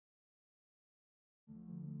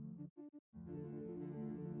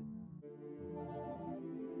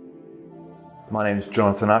My name is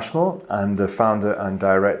Jonathan Ashmore. I'm the founder and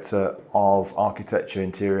director of architecture,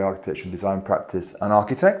 interior architecture and design practice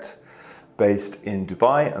ANARCHITECT, based in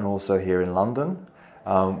Dubai and also here in London.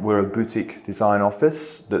 We're a boutique design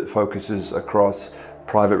office that focuses across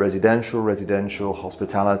private residential,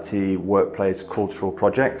 hospitality, workplace, cultural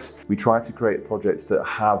projects. We try to create projects that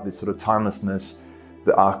have this sort of timelessness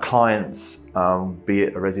that our clients, be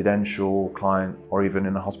it a residential client or even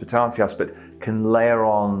in a hospitality aspect, can layer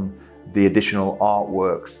on the additional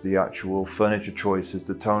artworks, the actual furniture choices,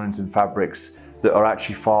 the tones and fabrics that are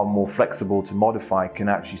actually far more flexible to modify, can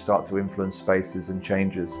actually start to influence spaces and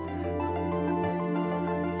changes.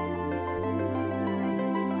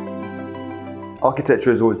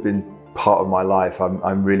 Architecture has always been part of my life.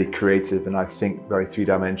 I'm really creative and I think very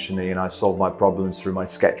three-dimensionally, and I solve my problems through my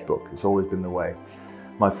sketchbook. It's always been the way.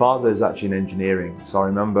 My father is actually in engineering, so I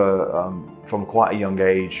remember from quite a young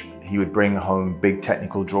age he would bring home big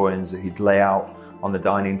technical drawings that he'd lay out on the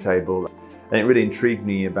dining table, and it really intrigued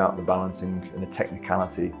me about the balancing and the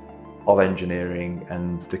technicality of engineering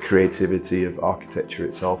and the creativity of architecture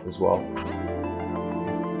itself as well.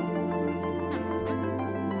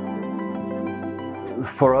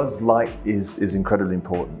 For us, light is incredibly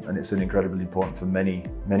important, and it's incredibly important for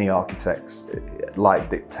many architects. Light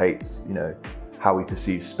dictates, how we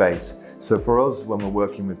perceive space. So for us, when we're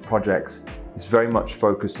working with projects, it's very much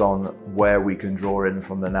focused on where we can draw in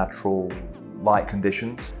from the natural light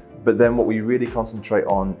conditions. But then what we really concentrate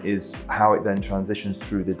on is how it then transitions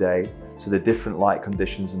through the day. So the different light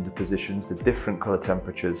conditions and the positions, the different color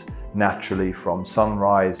temperatures naturally from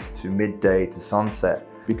sunrise to midday to sunset.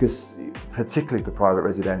 Because particularly for private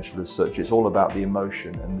residential as such, it's all about the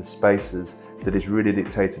emotion and the spaces that is really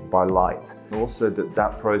dictated by light. And also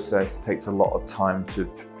that process takes a lot of time to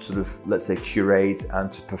sort of, let's say, curate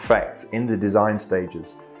and to perfect in the design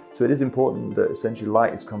stages. So it is important that essentially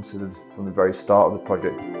light is considered from the very start of the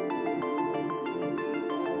project.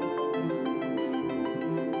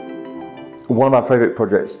 One of my favourite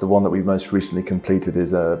projects, the one that we most recently completed,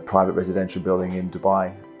 is a private residential building in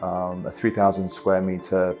Dubai. A 3,000 square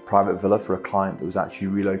metre private villa for a client that was actually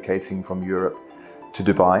relocating from Europe to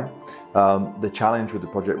Dubai. The challenge with the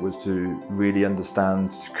project was to really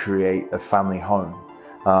understand to create a family home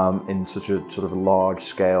in such a sort of a large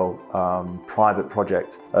scale private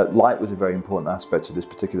project. Light was a very important aspect to this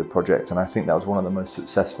particular project, and I think that was one of the most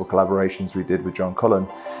successful collaborations we did with John Cullen.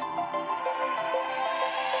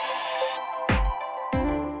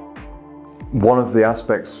 One of the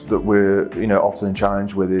aspects that we're often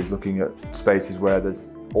challenged with is looking at spaces where there's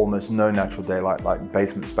almost no natural daylight, like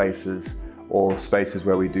basement spaces or spaces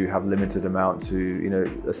where we do have limited amount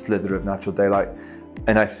to a slither of natural daylight.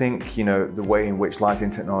 And I think the way in which lighting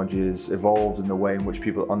technology has evolved and the way in which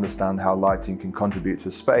people understand how lighting can contribute to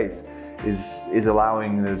a space is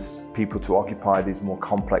allowing those people to occupy these more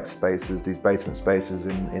complex spaces, these basement spaces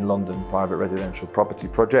in London private residential property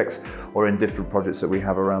projects or in different projects that we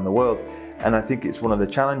have around the world. And I think it's one of the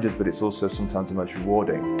challenges, but it's also sometimes the most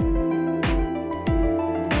rewarding.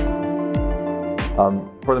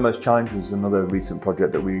 Probably the most challenging was another recent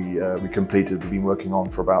project that we completed. We've been working on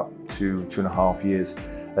for about two and a half years.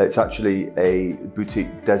 It's actually a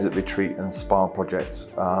boutique desert retreat and spa project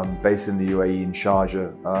based in the UAE, in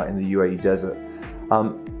Sharjah, in the UAE desert.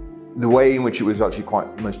 The way in which it was actually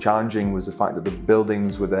quite most challenging was the fact that the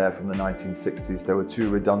buildings were there from the 1960s. There were two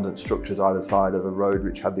redundant structures either side of a road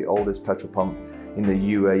which had the oldest petrol pump in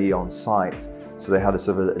the UAE on site. So they had a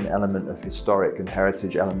sort of an element of historic and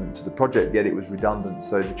heritage element to the project, yet it was redundant.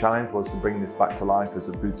 So the challenge was to bring this back to life as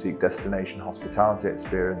a boutique destination hospitality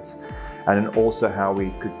experience. And then also how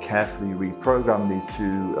we could carefully reprogram these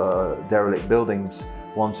two derelict buildings,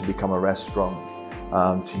 one to become a restaurant,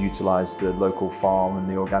 to utilise the local farm and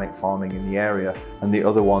the organic farming in the area, and the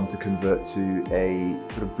other one to convert to a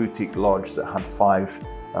sort of boutique lodge that had 5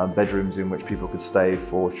 bedrooms in which people could stay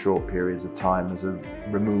for short periods of time as a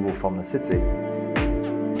removal from the city.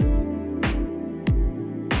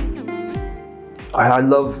 I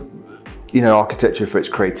love architecture for its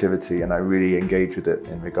creativity, and I really engage with it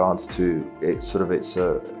in regards to its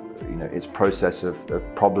process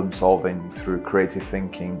of problem solving through creative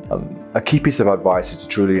thinking. A key piece of advice is to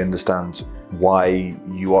truly understand why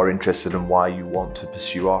you are interested and why you want to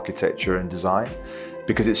pursue architecture and design,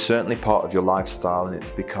 because it's certainly part of your lifestyle and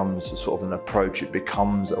it becomes a sort of an approach, it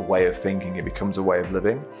becomes a way of thinking, it becomes a way of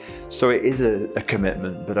living. So it is a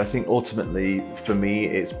commitment, but I think ultimately for me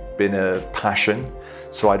it's been a passion.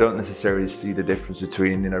 So I don't necessarily see the difference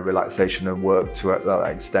between relaxation and work to that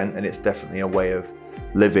extent, and it's definitely a way of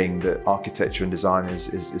living that architecture and design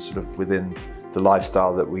is sort of within the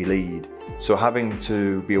lifestyle that we lead. So having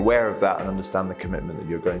to be aware of that and understand the commitment that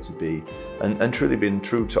you're going to be, and truly being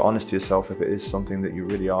true to honest to yourself if it is something that you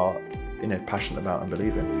really are passionate about and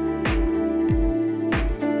believe in.